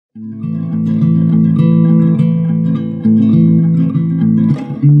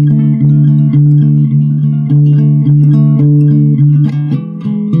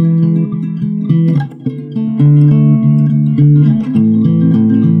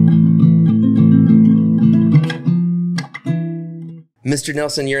Mr.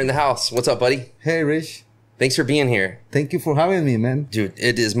 Nelson, you're in the house. What's up, buddy? Hey, Rich. Thanks for being here. Thank you for having me, man. Dude,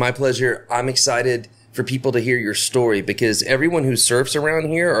 it is my pleasure. I'm excited for people to hear your story because everyone who surfs around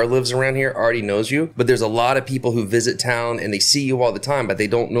here or lives around here already knows you. But there's a lot of people who visit town and they see you all the time, but they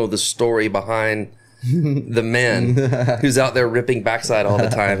don't know the story behind the man who's out there ripping backside all the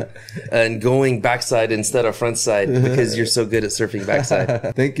time and going backside instead of front side because you're so good at surfing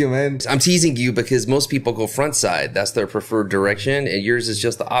backside. Thank you, man. I'm teasing you because most people go front side. That's their preferred direction, and yours is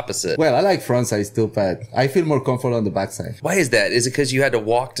just the opposite. Well, I like front side still, but I feel more comfortable on the backside. Why is that? Is it because you had to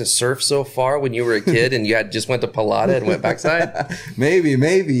walk to surf so far when you were a kid and you had just went to Pelada and went backside?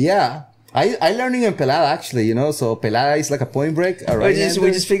 Maybe, yeah. I learning in Pelada actually, you know, so Pelada is like a point break. We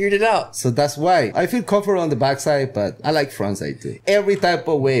just figured it out. So that's why I feel comfortable on the backside, but I like front side too. Every type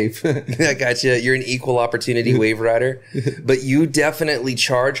of wave. I gotcha. You're an equal opportunity wave rider, but you definitely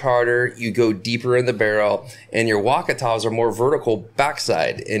charge harder. You go deeper in the barrel, and your Wakataws are more vertical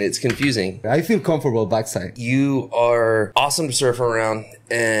backside, and it's confusing. I feel comfortable backside. You are awesome to surf around,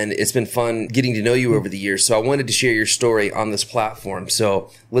 and it's been fun getting to know you over the years. So I wanted to share your story on this platform. So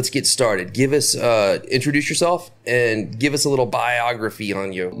let's get started. Give us, introduce yourself and give us a little biography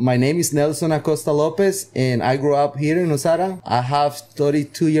on you. My name is Nelson Acosta Lopez, and I grew up here in Nosara. I have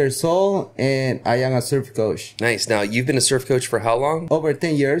 32 years old, and I am a surf coach. Nice. Now, you've been a surf coach for how long? Over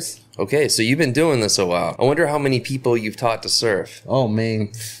 10 years. Okay, so you've been doing this a while. I wonder how many people you've taught to surf. Oh,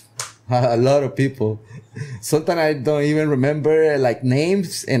 man. A lot of people. Sometimes I don't even remember like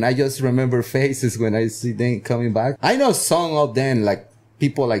names, and I just remember faces when I see them coming back. I know some of them, like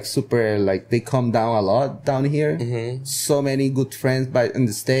people like super, like they come down a lot down here. So many good friends in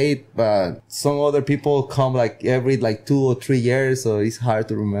the state, but some other people come like every like 2 or 3 years, so it's hard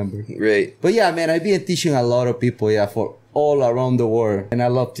to remember. Right. But yeah, man, I've been teaching a lot of people, yeah, for all around the world, and I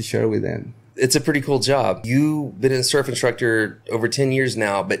love to share with them. It's a pretty cool job. You've been a surf instructor over 10 years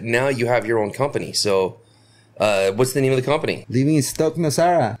now, but now you have your own company. So what's the name of the company? Living Stoked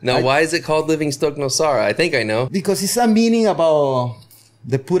Nosara. Now, why is it called Living Stoked Nosara? I think I know. Because it's a meaning about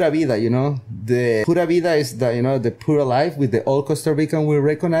the pura vida, you know. The pura vida is the, you know, the pure life with the old Costa Rican we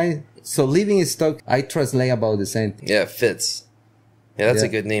recognize. So Living Stoked, I translate about the same thing. Yeah, it fits. Yeah, that's a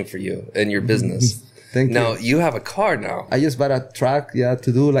good name for you and your business. Thank you. Now, you have a car now. I just bought a truck, yeah,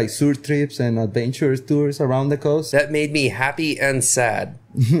 to do like surf trips and adventure tours around the coast. That made me happy and sad.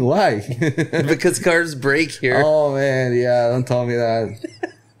 Why? Because cars break here. Oh, man, yeah, don't tell me that.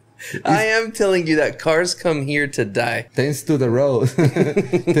 I am telling you that cars come here to die. Thanks to the road.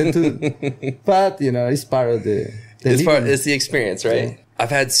 But, you know, it's part of it's the experience, right? Yeah.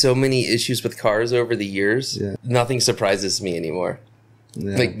 I've had so many issues with cars over the years. Yeah. Nothing surprises me anymore.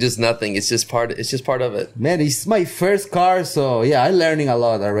 Yeah. Like just nothing. It's just part of it. Man, it's my first car, so yeah, I'm learning a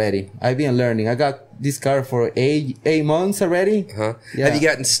lot already. I've been learning. I got this car for eight months already. Yeah. Yeah. Have you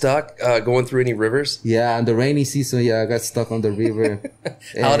gotten stuck going through any rivers? Yeah, in the rainy season, yeah, I got stuck on the river.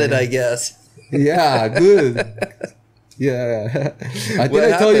 How did I guess? Yeah, good. Yeah. I think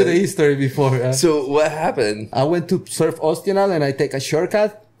I told you the history before. So what happened? I went to surf Ostional and I take a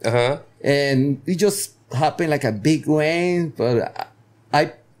shortcut. And it just happened like a big rain, but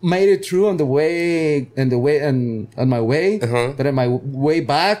I made it through on my way, but on my way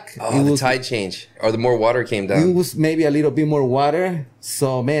back, it was the tide change, or the more water came down. It was maybe a little bit more water.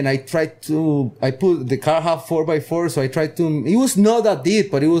 So man, I put the car half 4x4, so I tried to. It was not that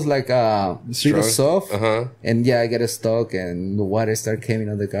deep, but it was like pretty soft. And yeah, I got stuck, and the water started coming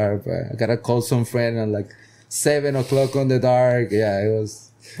on the car. But I gotta call some friend at like 7 o'clock on the dark. Yeah, it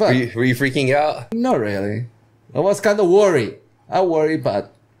was. But were you freaking out? Not really. I was kind of worried. I worry,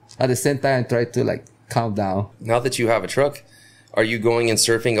 but at the same time, I try to like calm down. Now that you have a truck, are you going and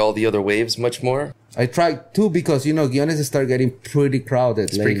surfing all the other waves much more? I try to because, you know, Guiones start getting pretty crowded.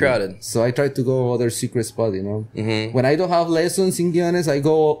 It's pretty crowded. So I try to go other secret spots, you know. When I don't have lessons in Guiones, I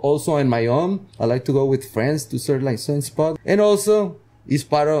go also on my own. I like to go with friends to surf like some spot. And also, it's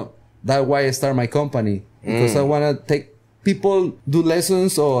part of that why I start my company. Because I want to take people do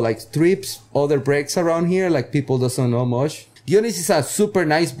lessons or like trips, other breaks around here, like people doesn't know much. Guiones is a super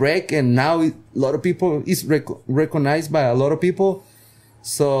nice break, and now a lot of people is recognized by a lot of people.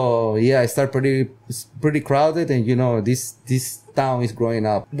 So yeah, I start pretty crowded, and you know this town is growing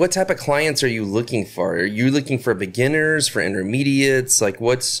up. What type of clients are you looking for? Are you looking for beginners, for intermediates? Like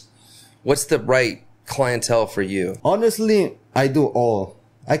what's the right clientele for you? Honestly, I do all.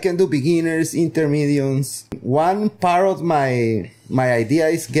 I can do beginners, intermediates. One part of my idea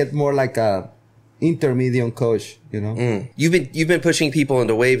is get more like a intermediate coach, you know. You've been pushing people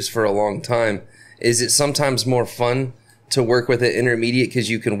into waves for a long time. Is it sometimes more fun to work with an intermediate because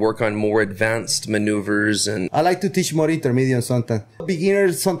you can work on more advanced maneuvers? And I like to teach more intermediate sometimes.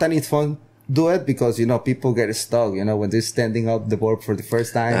 Beginners, sometimes it's fun do it because, you know, people get stuck, you know, when they're standing up the board for the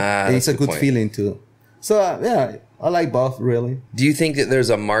first time. And it's a good feeling too. So, yeah, I like both, really. Do you think that there's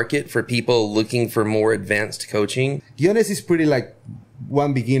a market for people looking for more advanced coaching? Guiones is pretty like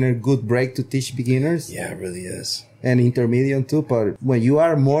one beginner, good break to teach beginners. Yeah, it really is. And intermediate too. But when you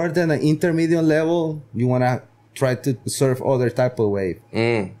are more than an intermediate level, you want to try to surf other type of wave.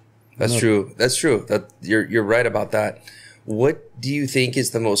 That's true. That's true. You're right about that. What do you think is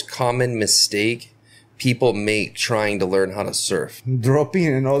the most common mistake people make trying to learn how to surf? Dropping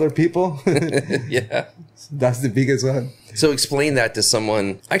in other people. Yeah. That's the biggest one. So explain that to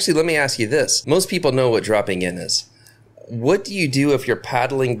someone. Actually, let me ask you this. Most people know what dropping in is. What do you do if you're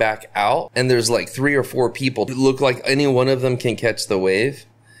paddling back out and there's like 3 or 4 people who look like any one of them can catch the wave,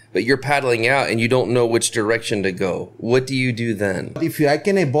 but you're paddling out and you don't know which direction to go? What do you do then? If I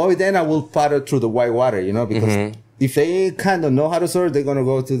can avoid, then I will paddle through the white water, you know, because if they kind of know how to surf, they're going to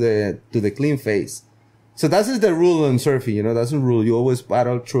go to the clean face. So that's the rule in surfing, you know, that's the rule. You always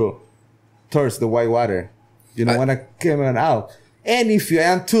paddle towards the white water. You don't want to come out. And if you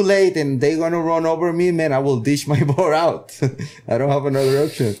am too late and they're going to run over me, man, I will dish my board out. I don't have another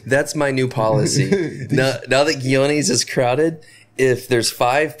option. That's my new policy. now that Guiones is crowded, if there's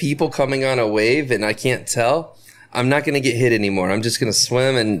 5 people coming on a wave and I can't tell, I'm not going to get hit anymore. I'm just going to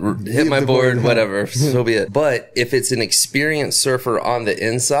swim and hit my board, whatever. So be it. But if it's an experienced surfer on the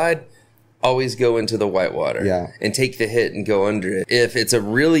inside, always go into the white water and take the hit and go under it. If it's a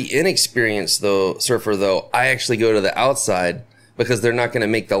really inexperienced surfer, I actually go to the outside because they're not going to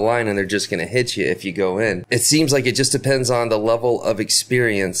make the line and they're just going to hit you if you go in. It seems like it just depends on the level of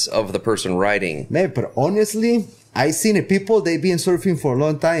experience of the person riding. Man, but honestly, I seen it. People, they've been surfing for a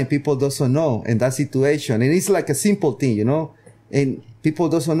long time. People doesn't know in that situation. And it's like a simple thing, you know? And people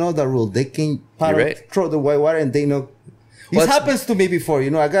doesn't know that rule. They can paddle through the white water and they know. It happens to me before,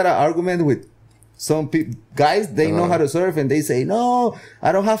 you know, I got an argument with some guys, they know how to surf and they say, no,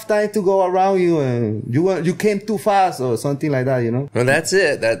 I don't have time to go around you and you came too fast or something like that, you know? Well, that's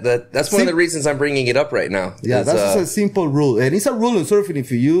it. That's one of the reasons I'm bringing it up right now. Yeah, that's just a simple rule. And it's a rule in surfing. If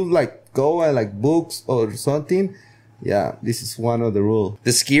you like go and like books or something, yeah, this is one of the rules.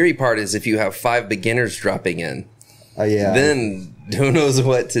 The scary part is if you have 5 beginners dropping in, then who knows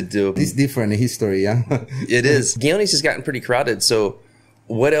what to do. It's different in history, yeah. It is. Guiones has gotten pretty crowded. So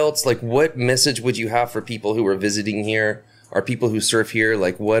what else, like what message would you have for people who are visiting here or people who surf here?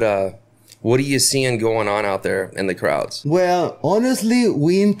 Like what are you seeing going on out there in the crowds? Well, honestly,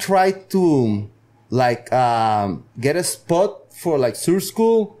 we try to like get a spot for like surf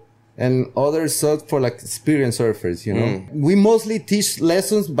school and others for like experienced surfers, you know. We mostly teach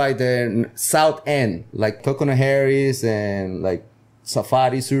lessons by the south end, like Coconut Harris and like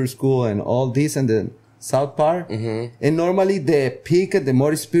Safari Surf School and all this and the south part. And normally the peak and the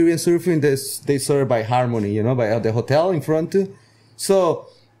more experienced surfing, they serve by Harmony, you know, by the hotel in front too. So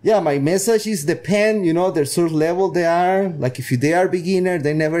yeah, my message is depend, you know, their surf level they are. Like if they are beginner,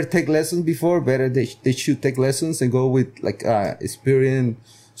 they never take lessons before, better they should take lessons and go with like experienced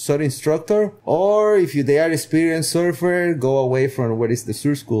surf instructor. Or if they are experienced surfer, go away from what is the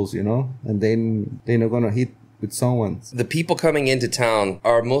surf schools, you know, and then they're not gonna hit with someone. The people coming into town,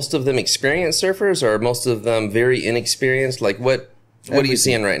 are most of them experienced surfers or are most of them very inexperienced? Like what are you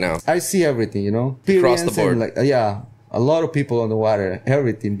seeing right now? I see everything, you know, across the board. Like, yeah, a lot of people on the water,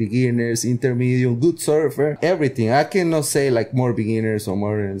 everything, beginners, intermediate, good surfer, everything. I cannot say like more beginners or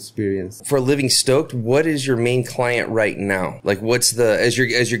more experienced. For Living Stoked, what is your main client right now? Like what's as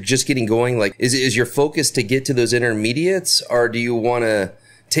you're just getting going, like is your focus to get to those intermediates or do you want to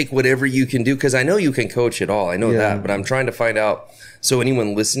take whatever you can do? Because I know you can coach it all. I know that, but I'm trying to find out so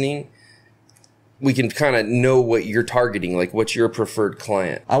anyone listening, we can kind of know what you're targeting, like what's your preferred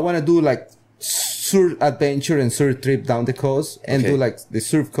client. I want to do like surf adventure and surf trip down the coast and do like the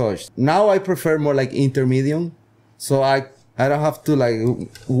surf coach. Now I prefer more like intermediate. So I don't have to like,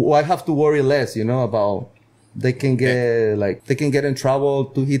 I have to worry less, you know, about they can get like, they can get in trouble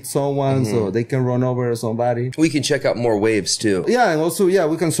to hit someone, so they can run over somebody. We can check out more waves too. Yeah, and also, yeah,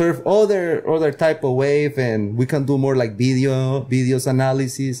 we can surf other type of wave and we can do more like videos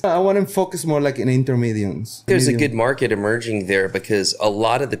analysis. I want to focus more like in intermediates. There's a good market emerging there because a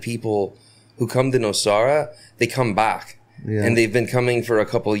lot of the people who come to Nosara, they come back and they've been coming for a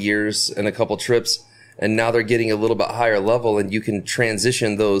couple years and a couple trips and now they're getting a little bit higher level and you can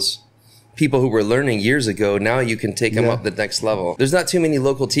transition those people who were learning years ago, now you can take them up the next level. There's not too many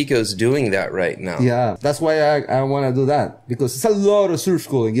local ticos doing that right now. Yeah, that's why I want to do that, because it's a lot of surf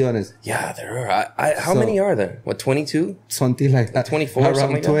school in Guiones. Yeah, there are. How many are there? What, 22? Something like that. 24? Around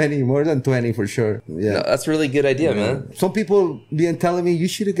something like 20, that? more than 20 for sure. Yeah. No, that's a really good idea, man. Some people been telling me you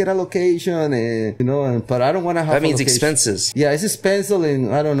should get a location, and you know, but I don't want to have. That means a location. expenses. Yeah, it's expensive,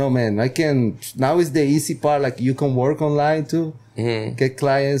 and I don't know, man. Now is the easy part. Like you can work online too. Get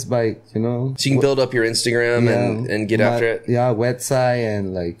clients by, you know. So you can build up your Instagram and get after it. Yeah, website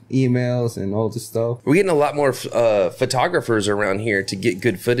and like emails and all this stuff. We're getting a lot more photographers around here to get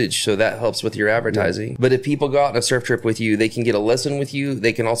good footage, so that helps with your advertising. But if people go out on a surf trip with you, they can get a lesson with you.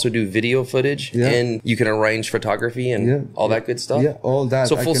 They can also do video footage, and you can arrange photography and all that good stuff. Yeah, all that.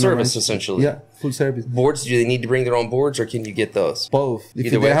 So full service, essentially. Yeah, full service. Boards, do they need to bring their own boards, or can you get those? Both. If Either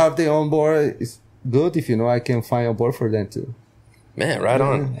they way. have their own board, it's good. If you know, I can find a board for them too. Man, right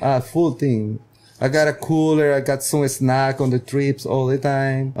on. Full thing. I got a cooler. I got some snack on the trips all the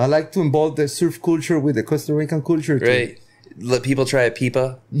time. I like to involve the surf culture with the Costa Rican culture too. Right. Let people try a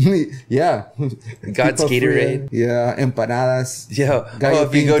pipa. Yeah. God's Gatorade. Yeah. Empanadas. Yeah. Gallo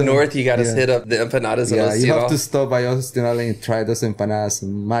If you go Pinto. north, you got to hit up the empanadas. Yeah, and you have to stop by Austin and try those empanadas.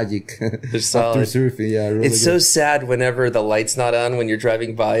 Magic. They're solid. After surfing, yeah. Really It's good. so sad whenever the light's not on when you're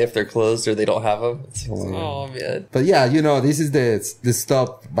driving by, if they're closed or they don't have them. Oh, man. But yeah, you know, this is the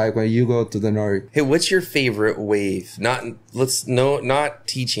stop by when you go to the north. Hey, what's your favorite wave? Not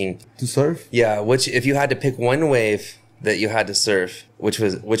teaching. To surf? Yeah, if you had to pick one wave that you had to surf, which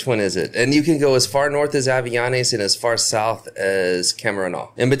one is it? And you can go as far north as Avianes and as far south as Camaronal.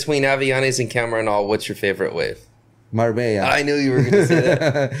 In between Avianes and Camaronal, what's your favorite wave? Marbella. I knew you were going to say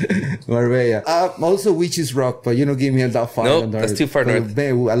that. Marbella. Also Witches Rock, but you don't give me that far. Nope, that's too far north.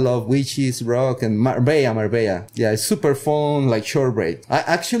 I love Witches Rock and Marbella. Yeah, it's super fun, like short break. I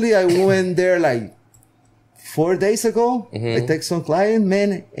went there like 4 days ago. I take some client,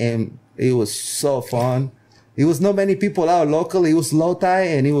 man, and it was so fun. It was not many people out locally. It was low tide,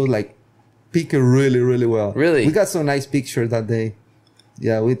 and it was like picking really, really well. Really? We got some nice pictures that day.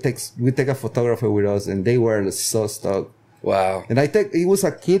 Yeah, we take a photographer with us, and they were so stoked. Wow. And it was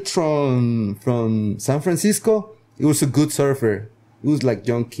a kid from San Francisco. He was a good surfer. He was like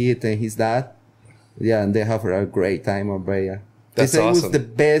young kid and his dad. Yeah, and they have a great time on Bahia. That's they said awesome. It was the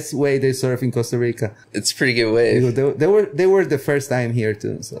best way they surf in Costa Rica. It's a pretty good wave. They were the first time here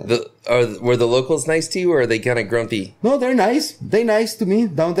too. So. Were the locals nice to you, or are they kind of grumpy? No, they're nice. They're nice to me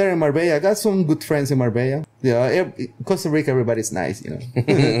down there in Marbella. I got some good friends in Marbella. Yeah, Costa Rica, everybody's nice, you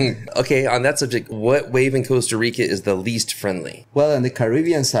know. Okay, on that subject, what wave in Costa Rica is the least friendly? Well, on the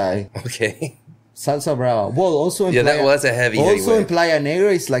Caribbean side, Okay. Salsa Brava. Well, also in that's a heavy Also wave. in Playa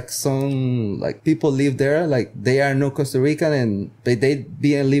Negra, it's like people live there, like they are no Costa Rican and they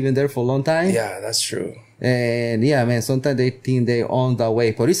been living there for a long time. Yeah, that's true. And yeah, man, sometimes they think they own the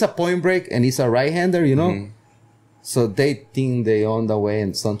wave, but it's a point break and it's a right-hander, you know. So they think they own the way,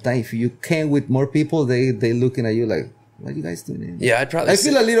 and sometimes if you can with more people, they looking at you like, what are you guys doing? Yeah, I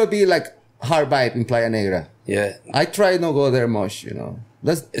feel a little bit like hard vibe in Playa Negra. Yeah. I try not go there much, you know.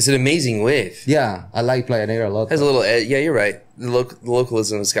 It's an amazing wave. Yeah, I like Playa Negra a lot. Has a little edge. Yeah, you're right. The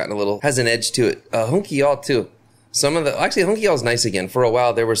localism has gotten has an edge to it. Hunky-Y'all too. Actually, Hunky-Y'all's nice again. For a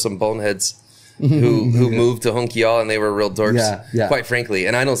while, there were some boneheads who moved to Hunky-Y'all and they were real dorks. Yeah. Quite frankly.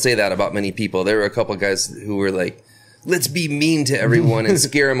 And I don't say that about many people. There were a couple guys who were like, let's be mean to everyone and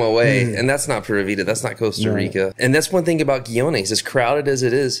scare them away. And that's not Pura Vida. That's not Costa Rica. And that's one thing about Guiones. As crowded as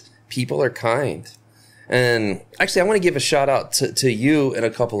it is, people are kind. And actually, I want to give a shout out to you and a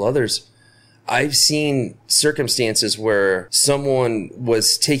couple others. I've seen circumstances where someone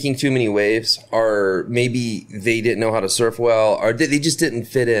was taking too many waves, or maybe they didn't know how to surf well, or they just didn't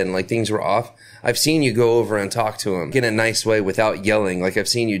fit in, like things were off. I've seen you go over and talk to them in a nice way without yelling. Like I've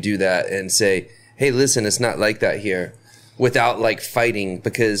seen you do that and say, hey, listen, it's not like that here, without like fighting.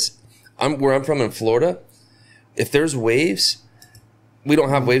 Because where I'm from in Florida, if there's waves, we don't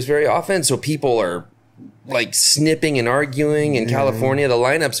have waves very often, so people are like snipping and arguing. In California, the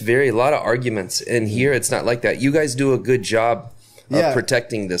lineup's a lot of arguments, and here it's not like that. You guys do a good job of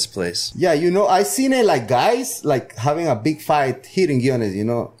protecting this place. Yeah, you know, I seen it like guys like having a big fight here in Guiones, you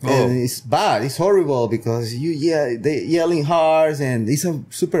know, and it's bad. It's horrible because they yelling hard and it's a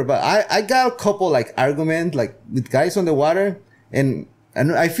super bad. I got a couple like argument like with guys on the water, and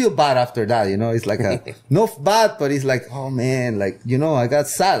I feel bad after that, you know. It's like not bad, but it's like, oh man, like, you know, I got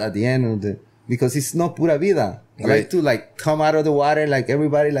sad at the end of because it's not pura vida. I like to like come out of the water, like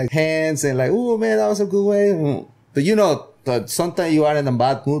everybody like hands and like, oh man, that was a good way. But you know, sometimes you are in a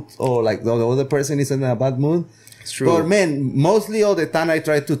bad mood, or like the other person is in a bad mood. It's true. But man, mostly all the time I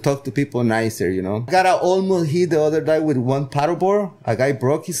try to talk to people nicer, you know. I got almost hit the other day with one paddleboard. A guy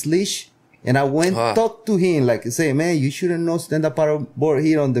broke his leash. And I went talk to him, like say, man, you shouldn't not stand up paddleboard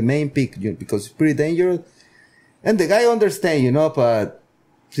here on the main peak, you know, because it's pretty dangerous. And the guy understand, you know, but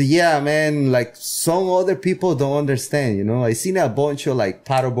yeah, man, like some other people don't understand, you know. I seen a bunch of like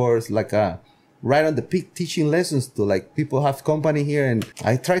paddleboards, like right on the peak teaching lessons to like people have company here, and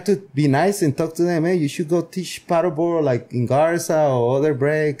I try to be nice and talk to them. Man, you should go teach paddleboard like in Garza or other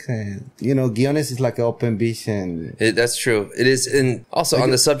breaks. And you know, Guiones is like an open beach, and that's true. It is. And also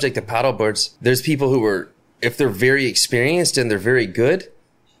on the subject of paddleboards, there's people who are, if they're very experienced and they're very good,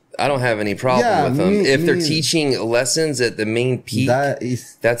 I don't have any problem with them. If they're teaching lessons at the main peak,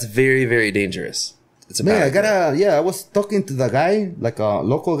 that's very, very dangerous. Man, I was talking to the guy, like a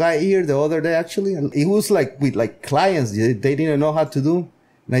local guy here the other day, actually. And he was like with like clients, they didn't know how to do.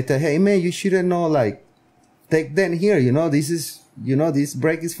 And I thought, hey man, you shouldn't know, like, take them here, you know, this is, you know, this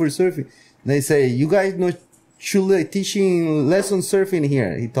break is for surfing. And they say, you guys know, should they teaching lesson surfing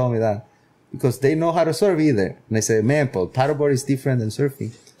here? He told me that. Because they know how to surf either. And I said, man, Paul, paddleboard is different than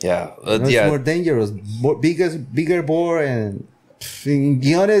surfing. Yeah. You know, it's more dangerous, bigger board, and in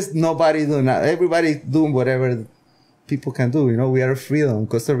Guiones, nobody doing that. Everybody doing whatever people can do. You know, we are freedom,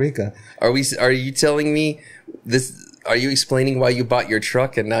 Costa Rica. Are you telling me this? Are you explaining why you bought your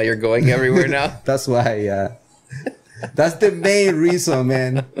truck and now you're going everywhere now? That's why, yeah. That's the main reason,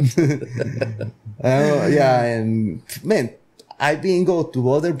 man. Yeah, and man, I've been go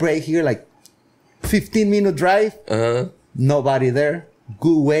to other break here, like 15-minute drive. Nobody there.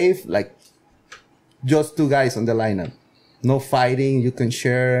 Good wave, like just two guys on the lineup. No fighting, you can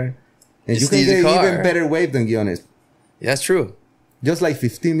share. And you can get even better wave than Guiones. Yeah, that's true. Just like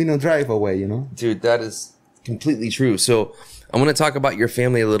 15-minute drive away, you know? Dude, that is completely true. So I want to talk about your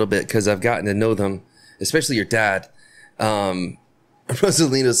family a little bit because I've gotten to know them, especially your dad.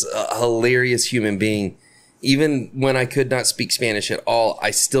 Rosalina's a hilarious human being. Even when I could not speak Spanish at all, I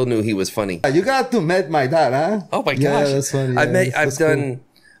still knew he was funny. You got to meet my dad, huh? Oh my gosh. Yeah, that's funny. I've done,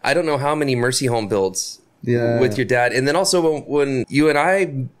 I don't know how many Mercy Home builds with your dad. And then also when you and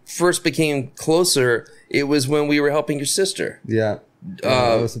I first became closer, it was when we were helping your sister. Yeah.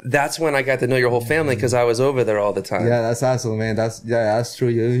 That's when I got to know your whole family because I was over there all the time. Yeah, that's awesome, man. That's true.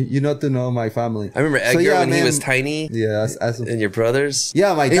 You know to know my family. I remember Edgar when he was tiny. Yeah, that's awesome. And your brothers.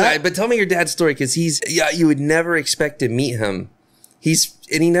 Yeah, my dad. Anyway, but tell me your dad's story because you would never expect to meet him.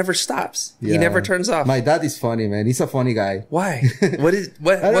 And he never stops. Yeah. He never turns off. My dad is funny, man. He's a funny guy. Why?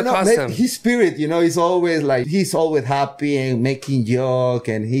 What caused him? His spirit, you know, he's always happy and making joke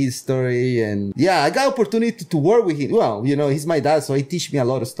and his story. And yeah, I got opportunity to work with him. Well, you know, he's my dad, so he teach me a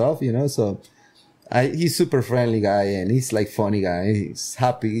lot of stuff, you know, so he's super friendly guy and he's like funny guy. He's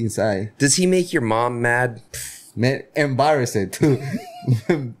happy inside. Does he make your mom mad? Man, embarrassed too.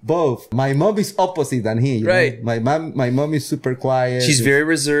 Both. My mom is opposite than he. Right. Know? My mom is super quiet. She's very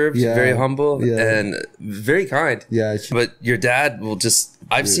reserved, very humble, and very kind. Yeah. But your dad will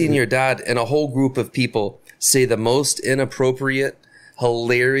I've seen your dad and a whole group of people say the most inappropriate,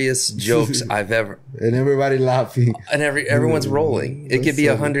 hilarious jokes I've ever. And everybody laughing. And everyone's rolling. It could be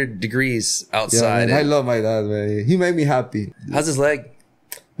 100 degrees outside. Yeah, man, I love my dad, man. He made me happy. How's his leg?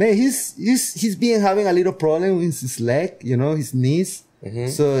 Man, he's been having a little problem with his leg, you know, his knees.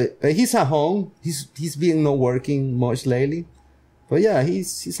 So he's at home. He's been not working much lately. But yeah,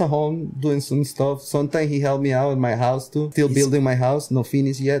 he's at home doing some stuff. Sometimes he helped me out in my house too. Still building my house, not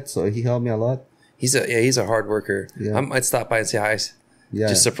finished yet. So he helped me a lot. He's a hard worker. Yeah. I might stop by and say hi. Yeah.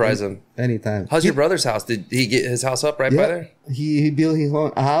 Just surprise him. Anytime. How's your brother's house? Did he get his house up right by there? He built his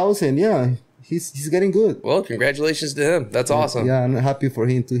own house and yeah. He's getting good. Well, congratulations to him. That's awesome. Yeah, I'm happy for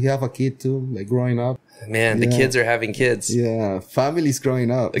him too. He have a kid too, like growing up. Man, the kids are having kids. Yeah, family's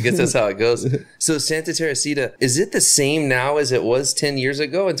growing up. I guess that's how it goes. So Santa Teresita, is it the same now as it was 10 years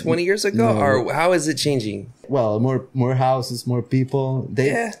ago and 20 years ago? No. Or how is it changing? Well, more houses, more people.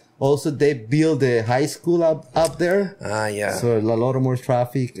 Also, they build the high school up there. Yeah. So a lot of more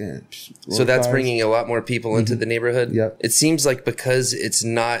traffic. And so that's bringing a lot more people into the neighborhood? Yeah. It seems like because it's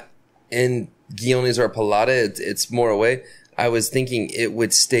not in Guiones or Palada, it's more away. I was thinking it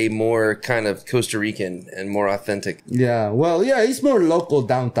would stay more kind of Costa Rican and more authentic. Yeah, well, yeah, it's more local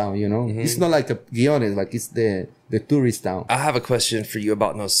downtown, you know. It's not like a Guiones, like it's the tourist town. I have a question for you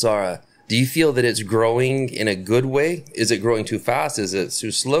about Nosara. Do you feel that it's growing in a good way? Is it growing too fast? Is it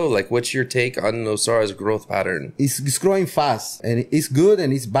too slow? Like, what's your take on Nosara's growth pattern? It's growing fast, and it's good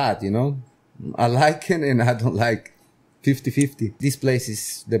and it's bad, you know. I like it and I don't like 50-50. This place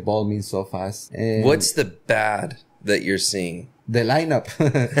is developing so fast. And what's the bad that you're seeing? the lineup,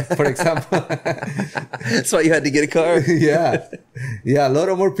 for example. That's why you had to get a car. Yeah. Yeah. A lot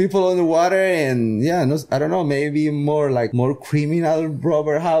of more people on the water, and yeah, no, I don't know, maybe more criminal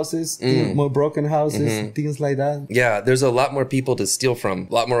robber houses, more broken houses, things like that. Yeah. There's a lot more people to steal from,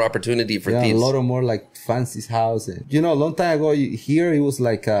 a lot more opportunity for thieves. A lot of more like fancy houses. You know, a long time ago here, it was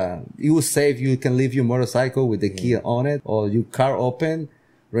like, it was safe. You can leave your motorcycle with the key on it or your car open.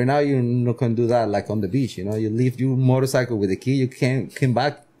 Right now, you're not going to do that like on the beach, you know. You leave your motorcycle with the key, you can't come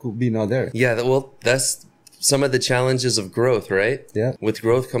back, could be not there. Yeah, well, that's some of the challenges of growth, right? Yeah. With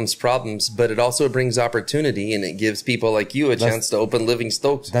growth comes problems, but it also brings opportunity, and it gives people like you a chance to open Living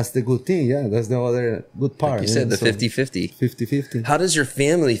Stoked. That's the good thing, yeah. That's the other good part. Like you said, the 50-50. 50-50. How does your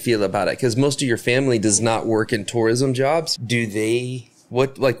family feel about it? Because most of your family does not work in tourism jobs. Do they...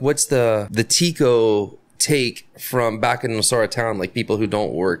 What's the Tico take from back in Nosara town, like people who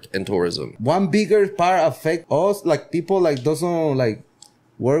don't work in tourism? One bigger part affect us, like people like doesn't like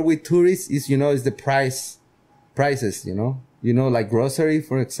work with tourists is, you know, is the prices, you know, like grocery,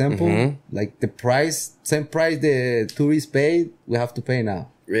 for example, like the same price the tourists pay, we have to pay now.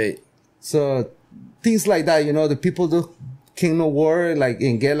 Right. So things like that, you know, the people cannot work like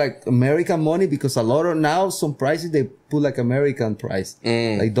and get like American money, because a lot of now some prices they put like American price,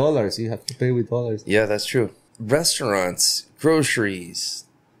 like dollars. You have to pay with dollars. Yeah, that's true. Restaurants, groceries,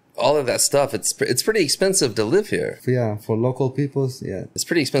 all of that stuff. It's pretty expensive to live here. Yeah, for local peoples. Yeah, it's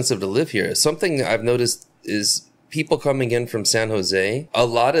pretty expensive to live here. Something I've noticed is people coming in from San Jose, a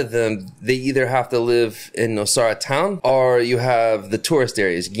lot of them, they either have to live in Nosara town or you have the tourist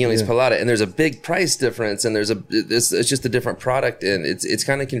areas, Guiones and I, and there's a big price difference, and it's just a different product, and it's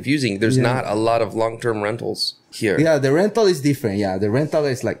kind of confusing. There's not a lot of long-term rentals here. Yeah, the rental is different. Yeah, the rental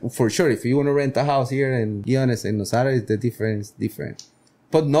is like, for sure, if you want to rent a house here in Guiones and Nosara, the difference different.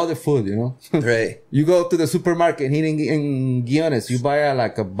 But not the food, you know? Right. You go to the supermarket here in Guiones, you buy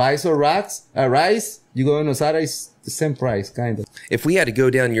a bison rice, you go in Nosara, it's the same price, kind of. If we had to go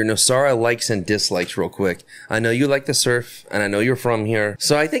down your Nosara likes and dislikes real quick, I know you like to surf, and I know you're from here.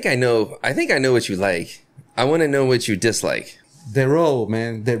 So I think I know what you like. I want to know what you dislike. The road,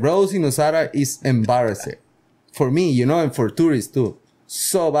 man. The roads in Nosara is embarrassing. For me, you know, and for tourists too.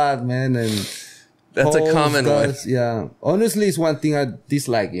 So bad, man, and... That's a common one. Yeah. Honestly, it's one thing I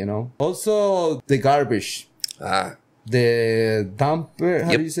dislike, you know. Also, the garbage. The dumper,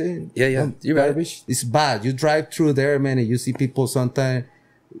 how do you say it? Yeah. You're garbage. Right. It's bad. You drive through there, man, and you see people sometimes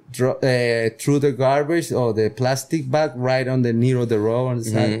through the garbage or the plastic bag right on the near of the road on the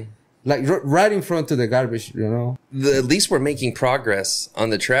side. Like right in front of the garbage, you know. At least we're making progress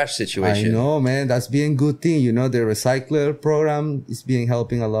on the trash situation. I know, man. That's being a good thing. You know, the recycler program is being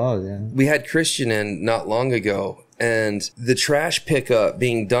helping a lot. Yeah. We had Christian in not long ago, and the trash pickup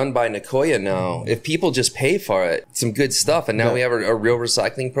being done by Nicoya now. If people just pay for it, some good stuff. And now we have a real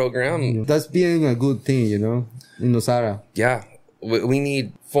recycling program. That's being a good thing, you know, in Nosara. Yeah. We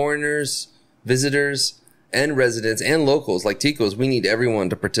need foreigners, visitors, and residents and locals like Ticos. We need everyone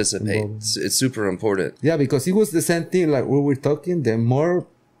to participate. It's super important. Yeah, because it was the same thing like we were talking. The more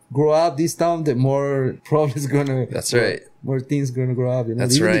grow up this town, the more problems gonna. That's right. More things gonna grow up. You know?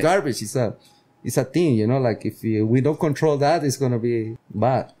 That's Even right. the garbage is a thing. You know, like if we don't control that, it's gonna be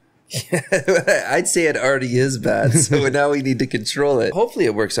bad. I'd say it already is bad. So now we need to control it. Hopefully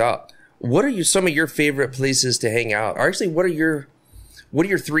it works out. What are some of your favorite places to hang out? Or actually, what are your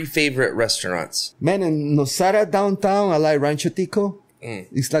 3 favorite restaurants? Man, in Nosara downtown, I like Rancho Tico.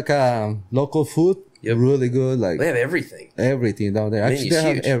 It's like a local food. Yep. Really good. Like they have everything. Everything down there. Actually, they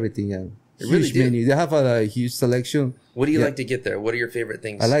have everything. Yeah. Huge menu. They have a huge selection. What do you like to get there? What are your favorite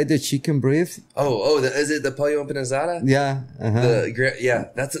things? I like the chicken breast. Is it the pollo empanizada? Yeah. I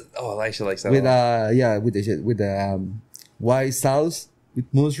actually like that. With the white sauce with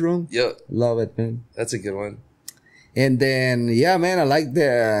mushroom. Yep. Love it, man. That's a good one. And then, yeah, man, I like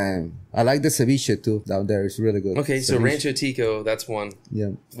the ceviche too down there. It's really good. Okay, ceviche. So Rancho Tico, that's one.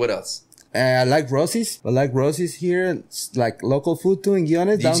 Yeah. What else? I like Rosie's. here. It's like local food too in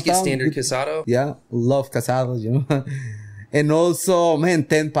Guiones. Did you get standard casado? Yeah, love casados, you know. And also, man,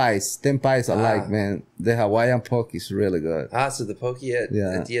 10 pies. 10 pies I like, man. The Hawaiian poke is really good. So the poke at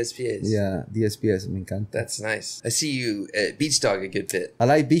DSPS. Yeah, DSPS, me encanta. That's nice. I see you at Beach Dog a good bit. I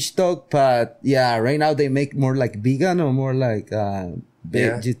like Beach Dog, but yeah, right now they make more like vegan or more like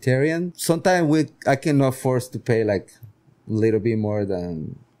vegetarian. Sometimes I cannot afford to pay like a little bit more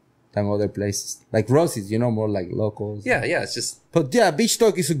than other places. Like Rosie's, you know, more like locals. Yeah, it's just... But yeah, Beach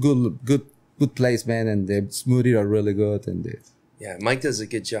Dog is a good place, man, and the smoothies are really good, and Mike does a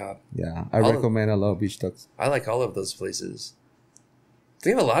good job. Yeah, I recommend a lot of Beach Dogs. I like all of those places.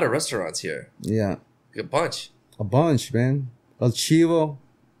 They have a lot of restaurants here. Yeah, a bunch, man. El Chivo,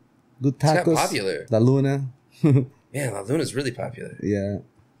 good It's tacos. not popular. La Luna. Man, La Luna's really popular. Yeah.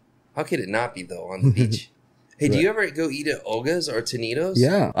 How could it not be, though, on the beach? Hey, do you ever go eat at Olga's or Tonitos?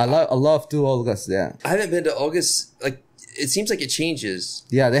 Yeah, I love to Olga's. Yeah. I haven't been to Olga's. Like, it seems like it changes.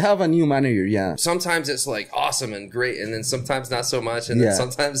 Yeah, they have a new manager. Yeah. Sometimes it's like awesome and great, and then sometimes not so much, and then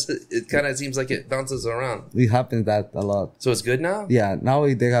sometimes it kind of seems like it bounces around. It happens that a lot. So it's good now? Yeah, now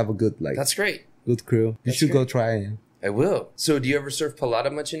they have a good That's great. good crew. You should go try it. I will. So do you ever surf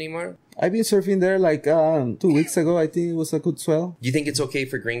Palada much anymore? I've been surfing there like 2 weeks ago. I think it was a good swell. You think it's okay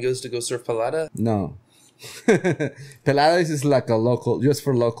for gringos to go surf Palada? No. Peladas is like a local, just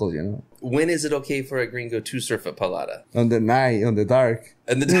for locals, you know. When is it okay for a gringo to surf at Palada? On the night, on the dark.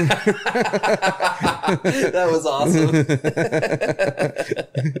 And that was awesome.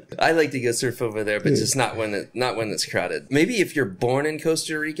 I like to go surf over there, but just not when it's crowded. Maybe if you're born in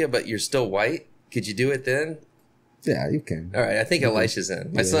Costa Rica but you're still white, could you do it then? Yeah, you can. All right, I think Elisha's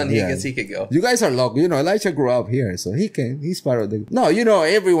in. My son, he could go. You guys are local. You know, Elisha grew up here, so he can. He's part of the... No, you know,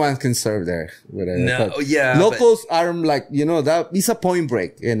 everyone can serve there. Whatever. No, yeah. Locals are like, you know, that it's a point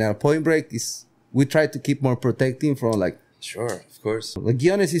break. And a point break is... We try to keep more protecting from like... Sure, of course. Like,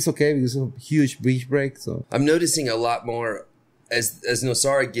 Guiones is okay because of huge beach break, so... I'm noticing a lot more... As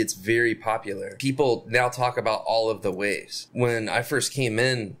Nosara gets very popular, people now talk about all of the waves. When I first came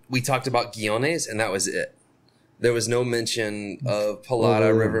in, we talked about Guiones, and that was it. There was no mention of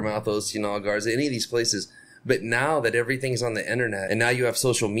Palada, Rivermouth, Oceanal, Garza, any of these places. But now that everything's on the internet, and now you have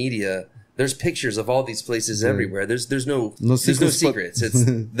social media, there's pictures of all these places everywhere. There's no secrets. It's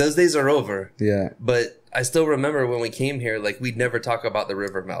those days are over. Yeah. But I still remember when we came here, like we'd never talk about the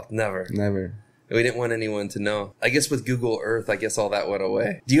Rivermouth. Never. We didn't want anyone to know. I guess with Google Earth, I guess all that went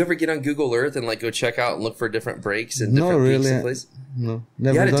away. Do you ever get on Google Earth and like go check out and look for different breaks and different peaks and places? No,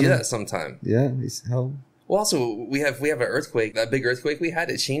 never. You got to do that sometime. Yeah, it's how. Well, also we have an earthquake. That big earthquake we had,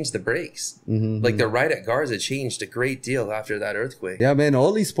 it changed the breaks. Like the ride at Garza changed a great deal after that earthquake. Yeah, man,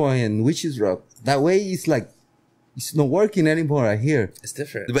 Ollie's Point and Witches Rock. That way it's like it's not working anymore. I hear it's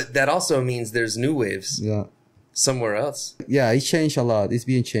different, but that also means there's new waves. Yeah. Somewhere else. Yeah, it changed a lot. It's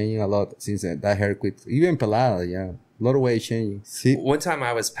been changing a lot since that earthquake. Even Pelada, yeah. A lot of ways changing. See? One time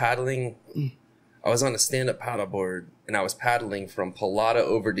I was paddling, I was on a stand-up paddleboard, and I was paddling from Palada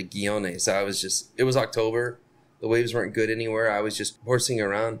over to Guiones. So it was October. The waves weren't good anywhere. I was just horsing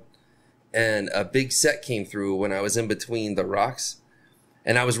around, and a big set came through when I was in between the rocks.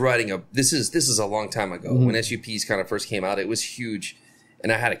 And I was riding this is a long time ago. When SUPs kind of first came out, it was huge.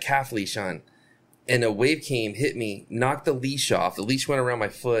 And I had a calf leash on. And a wave came, hit me, knocked the leash off. The leash went around my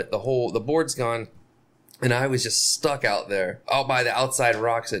foot. The board's gone. And I was just stuck out there, out by the outside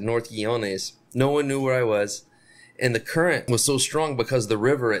rocks at North Guiones. No one knew where I was. And the current was so strong because the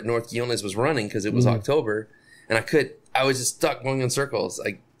river at North Guiones was running because it was October. And I was just stuck going in circles.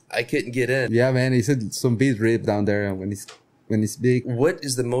 I couldn't get in. Yeah, man. He said some big rip down there when it's big. What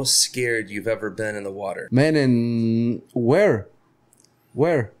is the most scared you've ever been in the water? Man, and where?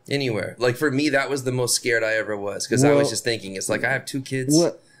 Anywhere. Like for me, that was the most scared I ever was because I was just thinking, it's like I have 2 kids.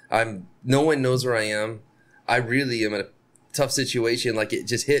 No one knows where I am. I really am in a tough situation. Like it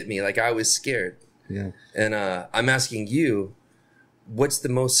just hit me. Like I was scared. Yeah. And I'm asking you, what's the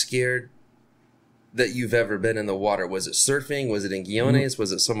most scared that you've ever been in the water? Was it surfing? Was it in Guiones?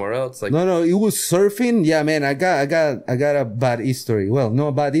 Was it somewhere else? Like no, it was surfing. Yeah, man. I got a bad history. Well, no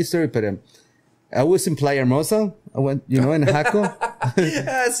a bad history, but I was in Playa Hermosa. I went, in Jaco.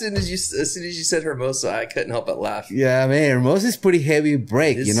 As soon as you said Hermosa, I couldn't help but laugh. Yeah, man, Hermosa is pretty heavy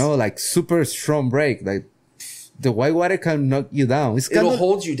break, like super strong break. Like the white water can knock you down. It'll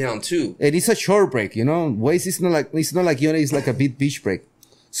hold you down too. And it's a short break, Waves it's not like it's like a big beach break.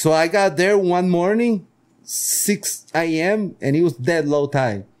 So I got there one morning, 6 a.m. and it was dead low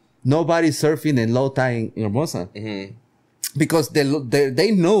tide. Nobody surfing in low tide in Hermosa. Because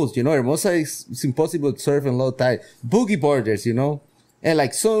they knows, Hermosa it's impossible to surf in low tide. Boogie boarders, and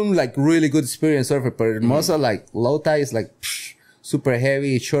like some like really good experienced surfer, but Hermosa like low tide is like super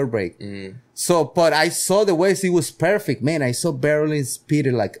heavy, short break. So, but I saw the waves, it was perfect, man. I saw barreling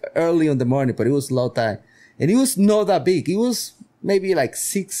speeded like early in the morning, but it was low tide. And it was not that big. It was maybe like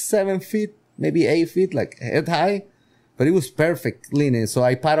 6-7 feet, maybe 8 feet, like head high. But it was perfect leaning. So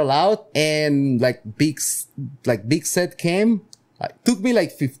I paddled out and like big set came. It took me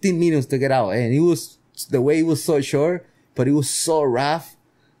like 15 minutes to get out. And the way it was so short, but it was so rough.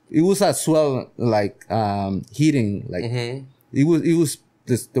 It was a swell, like, hitting, like,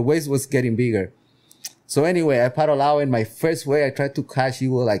 the waves was getting bigger. So anyway, I paddled out and my first wave I tried to catch, it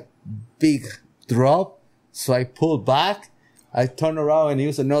was like big drop. So I pulled back. I turned around and it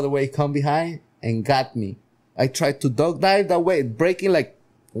was another wave come behind and got me. I tried to dog dive that way, breaking like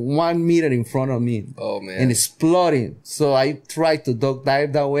 1 meter in front of me. Oh man. And exploding. So I tried to dog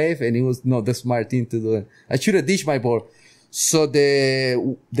dive that wave, and it was not the smart thing to do. I should have ditched my board. So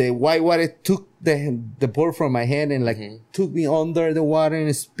the white water took the board from my hand and like took me under the water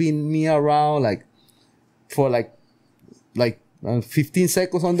and spin me around for 15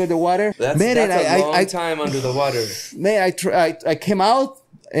 seconds under the water. That's a long time under the water. Man, I came out,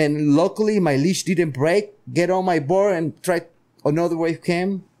 and luckily my leash didn't break. Get on my board and tried. Another wave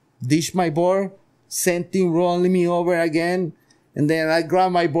came, dished my board, same thing rolling me over again. And then I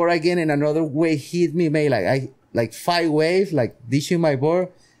grabbed my board again, and another wave hit me, made like 5 waves, like dishing my board.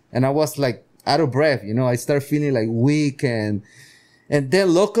 And I was like out of breath, you know, I started feeling like weak, and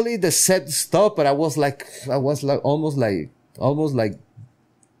then luckily the set stopped, but I was like almost like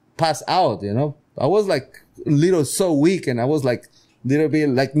passed out, you know. I was like a little so weak, and I was like little bit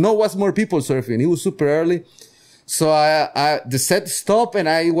like, no, was more people surfing. It was super early. So the set stopped, and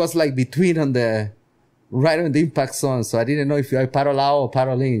I was like between right on the impact zone. So I didn't know if I paddle out or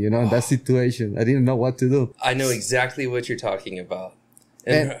paddle in, you know, in that situation. I didn't know what to do. I know exactly what you're talking about.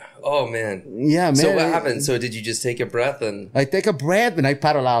 And oh man. Yeah, man. So what happened? So did you just take a breath and? I take a breath and I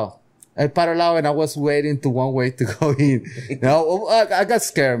paddle out. And I was waiting to one way to go in. Now, I got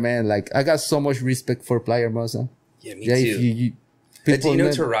scared, man. Like, I got so much respect for Playa Hermosa. Yeah, me too. Do you know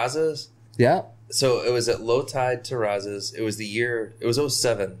Terrazas? Yeah. So it was at low tide Terrazas. It was it was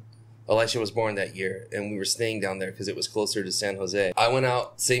 07. Elisha was born that year, and we were staying down there because it was closer to San Jose. I went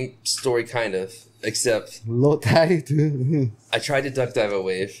out, same story kind of, except low tide. I tried to duck dive a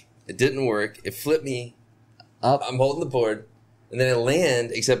wave. It didn't work. It flipped me up. I'm holding the board, and then I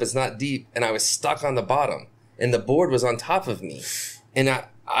land, except it's not deep, and I was stuck on the bottom, and the board was on top of me. And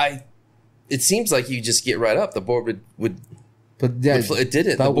it seems like you just get right up. The board would but yeah, it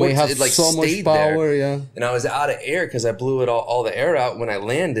didn't. That way have like so much power, there. Yeah. And I was out of air because I blew all the air out when I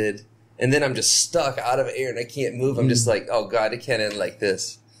landed. And then I'm just stuck out of air and I can't move. I'm just like, oh God, it can't end like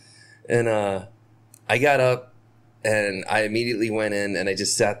this. And I got up and I immediately went in and I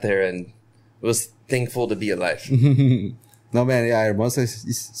just sat there and was thankful to be alive. No, man, yeah, Hermosa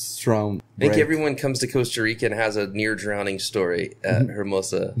is strong. I think everyone comes to Costa Rica and has a near drowning story at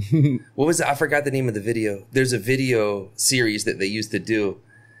Hermosa. What was it? I forgot the name of the video. There's a video series that they used to do.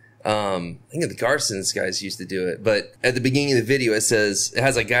 I think the Garsons guys used to do it, but at the beginning of the video, it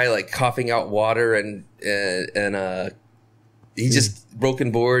has a guy like coughing out water and he just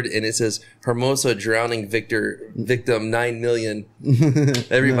broken board and it says Hermosa drowning victim 9 million.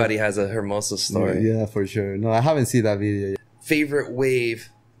 Everybody has a Hermosa story. Yeah, for sure. No, I haven't seen that video yet. Favorite wave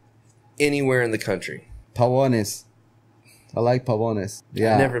anywhere in the country? Pavones. I like Pavones.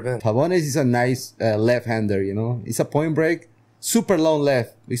 Yeah. I've never been. Pavones is a nice left-hander, you know. It's a point break. Super long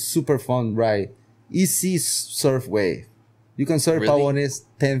left. It's super fun, right? Easy surf wave. You can surf Pavones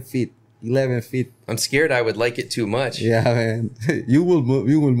 10 feet, 11 feet. I'm scared I would like it too much. Yeah, man. You will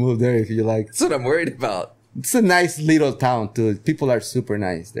move there if you like. That's what I'm worried about. It's a nice little town too. People are super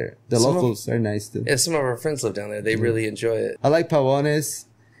nice there. The locals are nice too. Yeah, some of our friends live down there. They really enjoy it. I like Pavones.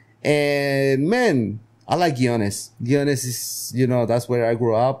 And man, I like Guiones. Guiones is, you know, that's where I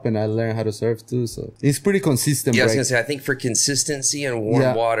grew up and I learned how to surf too. So it's pretty consistent. Yeah, I was going to say, I think for consistency and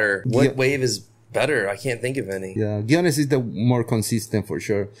warm water, what wave is better? I can't think of any. Yeah, Guiones is the more consistent for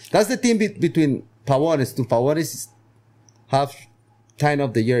sure. That's the thing between Pavones to Pavones is half time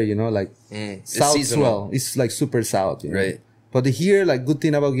of the year, you know, like south swell. It's like super south, you know? Right. But here, like, good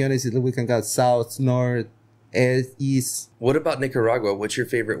thing about Guiones is that we can go south, north, east. What about Nicaragua? What's your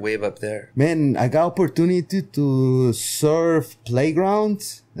favorite wave up there? Man, I got opportunity to surf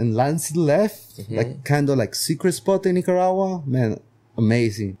playgrounds and Lance left, like kind of like secret spot in Nicaragua. Man,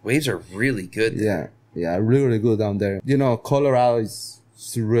 amazing. Waves are really good there. Yeah, really good down there. You know, Colorado is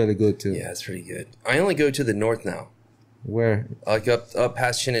really good too. Yeah, it's pretty good. I only go to the north now. Where? Like up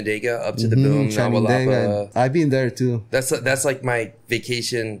past Shenandoah, up to the Boom, Nawalapa. I've been there too. That's like my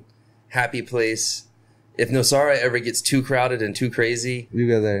vacation happy place. If Nosara ever gets too crowded and too crazy, you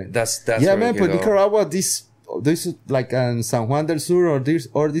go there. That's yeah, man. But Nicaragua, this like San Juan del Sur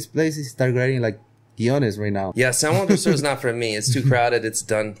or these places start getting like Guiones right now. Yeah, San Juan del Sur is not for me. It's too crowded. It's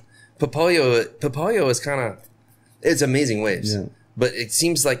done. Popoyo is kind of, it's amazing waves, but it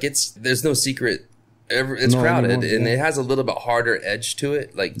seems like there's no secret. It's crowded and it has a little bit harder edge to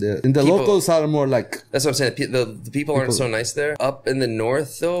it. Like and the locals are more like. That's what I'm saying. The people aren't so nice there. Up in the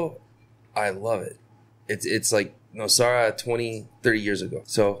north though, I love it. It's like Nosara 20, 30 years ago.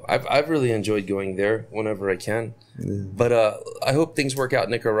 So I've really enjoyed going there whenever I can. Yeah. But I hope things work out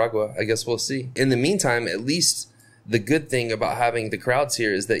in Nicaragua. I guess we'll see. In the meantime, at least the good thing about having the crowds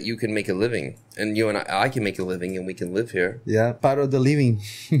here is that you can make a living, and you and I can make a living, and we can live here. Yeah, part of the living.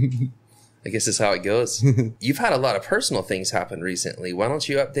 I guess that's how it goes. You've had a lot of personal things happen recently. Why don't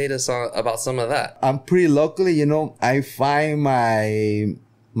you update us about some of that? I'm pretty luckily, you know, I find my,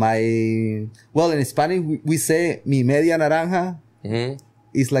 well, in Spanish, we say mi media naranja. Mm-hmm.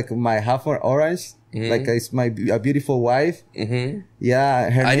 It's like my half orange. Mm-hmm. Like it's a beautiful wife. Mm-hmm.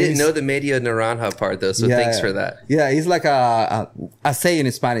 Yeah. I didn't know the media naranja part though, so thanks for that. Yeah, it's like a say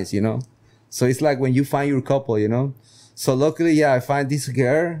in Spanish, you know. So it's like when you find your couple, you know. So luckily, yeah, I find this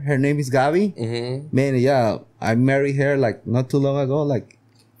girl. Her name is Gabi. Mm-hmm. Man, yeah, I married her like not too long ago, like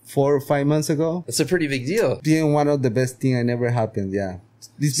 4 or 5 months ago. That's a pretty big deal. Being one of the best thing I never happened. Yeah,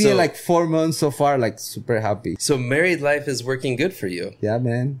 it's been like 4 months so far. Like super happy. So married life is working good for you. Yeah,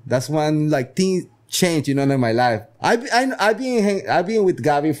 man. That's one like thing changed, you know, in my life. I've been with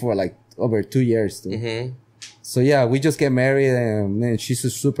Gabi for like over 2 years too. Mm-hmm. So yeah, we just get married, and man, she's a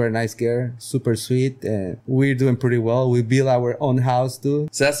super nice girl, super sweet, and we're doing pretty well. We built our own house too.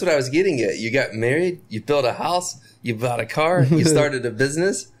 So that's what I was getting at. You got married, you built a house, you bought a car, you started a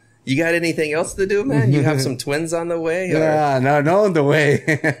business. You got anything else to do, man? You have some twins on the way? Or? Yeah, no on the way.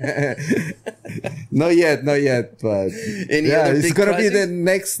 not yet, but it's gonna be the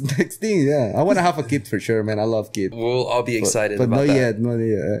next thing. Yeah, I want to have a kid for sure, man. I love kids. We'll all be excited but about that. Not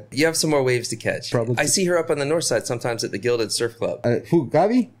yet. You have some more waves to catch. Probably. I see her up on the north side sometimes at the Gilded Surf Club. Who,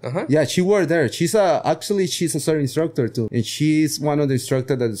 Gabi? Uh-huh. Yeah, she worked there. She's a surf instructor too, and she's one of the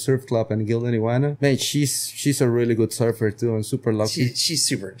instructors at the surf club in Gilded Iguana. Man, she's a really good surfer too, and super lucky. She's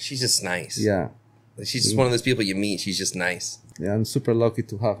super. She's just nice. Yeah. She's just one of those people you meet. She's just nice. Yeah, I'm super lucky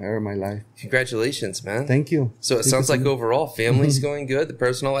to have her in my life. Congratulations, man. Thank you. So it sounds like overall, family's going good. The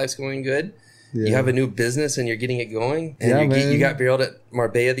personal life's going good. Yeah. You have a new business and you're getting it going. And you got bailed at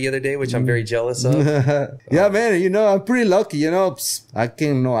Marbella the other day, which I'm very jealous of. Yeah, man. You know, I'm pretty lucky. You know, I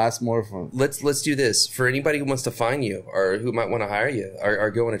can ask more for. Let's do this. For anybody who wants to find you or who might want to hire you or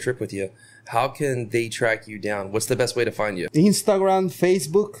go on a trip with you, how can they track you down? What's the best way to find you? Instagram,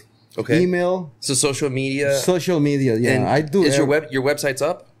 Facebook. Okay. Email. So social media. Yeah, and I do. Is your website's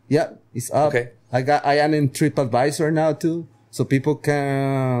up? Yeah, it's up. Okay. I am in TripAdvisor now too, so people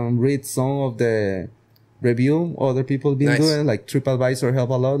can read some of the review other people been doing. Like TripAdvisor help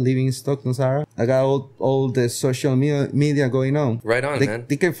a lot. Living Stoked Nosara. I got all the social media going on. Right on, man.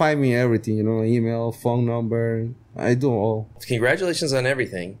 They can find me everything. You know, email, phone number. I do all. Congratulations on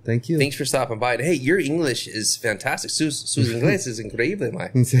everything. Thank you. Thanks for stopping by. Hey, your English is fantastic. Su inglés es increíble,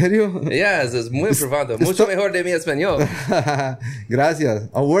 man. ¿En serio? Yeah, es muy probado. Mucho mejor de mi español. Gracias.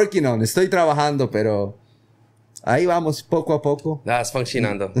 I'm working on. Estoy trabajando, pero ahí vamos poco a poco. Estás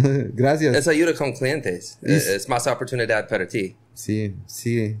funcionando. Gracias. Es ayuda con clientes. Es más oportunidad para ti. Sí,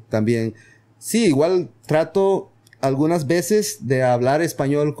 también. Sí, igual trato algunas veces de hablar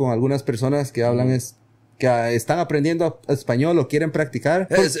español con algunas personas que hablan que están aprendiendo español o quieren practicar.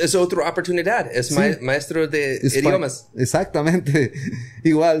 Es otra oportunidad. Es maestro de idiomas. Exactamente.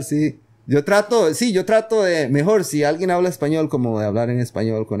 Igual, sí. Yo trato de mejor si alguien habla español como de hablar en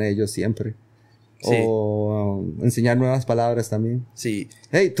español con ellos siempre. Sí. O enseñar nuevas palabras también. Sí.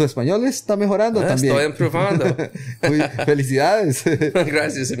 Hey, tu español está mejorando también. Estoy improvisando. Felicidades.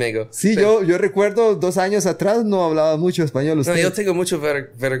 Gracias, amigo. Sí, yo recuerdo 2 años atrás no hablaba mucho español. No, yo tengo mucho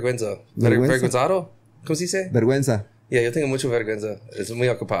vergüenza. ¿Vergüenzado? ¿Cómo se dice? Vergüenza. Yeah, yo tengo mucha vergüenza. Es muy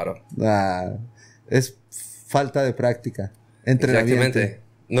ocupado. Es falta de práctica. Entrenamiento. Exactamente.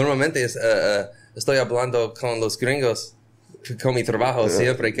 Normalmente estoy hablando con los gringos con mi trabajo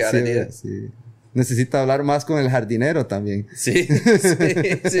siempre, cada día. Sí. Necesita hablar más con el jardinero también. Sí.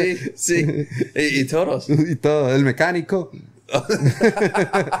 Y todos. Y todo. El mecánico.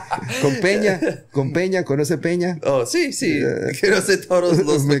 Con Peña, ¿conoce Peña? Oh, sí. Conoce todos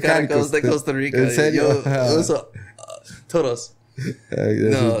los mecánicos de Costa Rica. ¿En serio? Yo uso todos.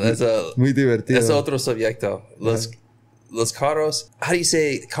 No, es muy divertido. Es otro subjecto. Los carros, how do you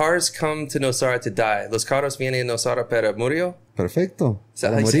say, cars come to Nosara to die? Los carros vienen a Nosara para morir? Perfecto.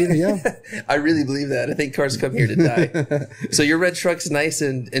 Para morir, yeah. I really believe that. I think cars come here to die. So your red truck's nice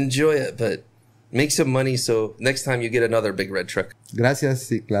and enjoy it, but make some money so next time you get another big red truck. Gracias,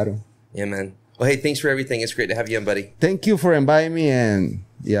 sí, claro. Yeah, man. Well, hey, thanks for everything. It's great to have you on, buddy. Thank you for inviting me, and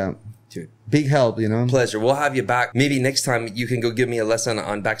yeah. Dude. Big help, you know. Pleasure. We'll have you back. Maybe next time you can go give me a lesson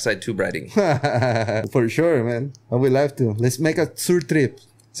on backside tube riding. For sure, man. I would love to. Let's make a tour trip.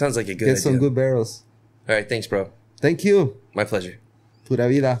 Sounds like a good idea. Get some good barrels. All right. Thanks, bro. Thank you. My pleasure. Pura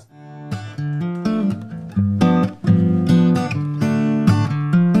vida.